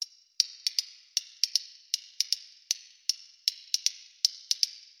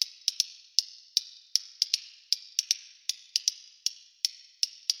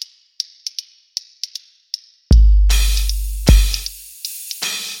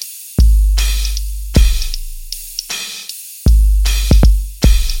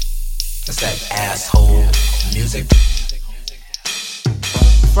It's that asshole music.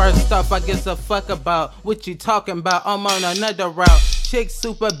 First off, I gives a fuck about what you talking about. I'm on another route. Chick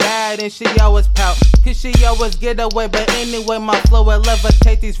super bad and she always pout, cause she always get away. But anyway, my flow will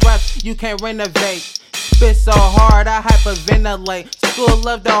levitate these raps you can't renovate. Spit so hard, I hyperventilate. School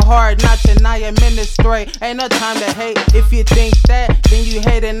love the hard, not to now administrate. Ain't no time to hate. If you think that, then you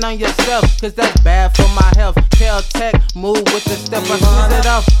hating on yourself, cause that's bad for my health. Tech, move with the step, I squeeze it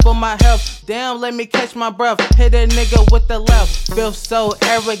off for my health. Damn, let me catch my breath. Hit a nigga with the left. Feel so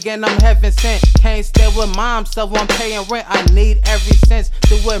arrogant, I'm heaven sent. Can't stay with mom, so I'm paying rent. I need every cent.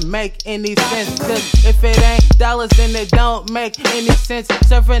 Do it make any sense? Cause if it ain't dollars, then it don't make any sense.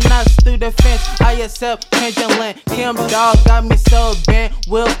 Serving us through the fence, I accept changing length. Kim dog got me so bent.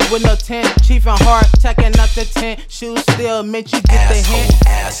 Will with no tent, chief and hard, checking out the tent. Shoes still meant you get the hint.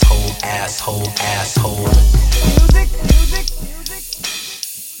 Asshole, asshole, asshole. Music, music, music.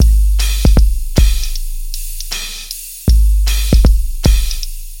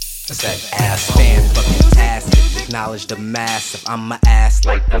 It's that asshole. Fan-fucking-tastic, acknowledge the massive. I'm a ass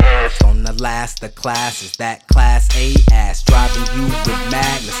like the last on the last of classes. That class A ass, driving you with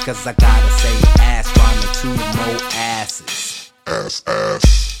madness. Cause I gotta say ass, rhyming two more asses. Ass,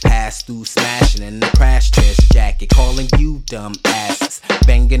 ass. Pass through smashing in the crash test jacket, calling you dumb asses.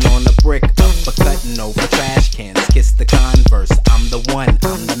 Banging on the brick, uppercutting over trash cans. Kiss the converse, I'm the one,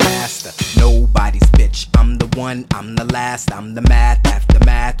 I'm the master. Nobody's bitch, I'm the one, I'm the last. I'm the math after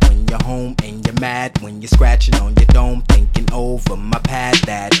math. When you're home and you're mad, when you're scratching on your dome, thinking over my pad.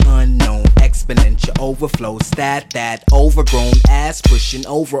 That unknown exponential overflow stat. That overgrown ass pushing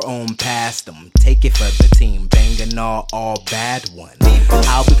over on past them. Take it for the team, banging all bad ones.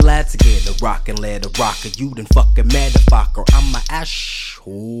 I'll be glad to get a rock and let a rocker. You done fucking motherfucker. I'm a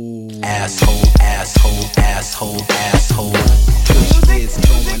asshole. Asshole, asshole, asshole, asshole. Kush is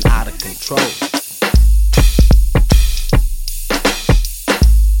going out of control.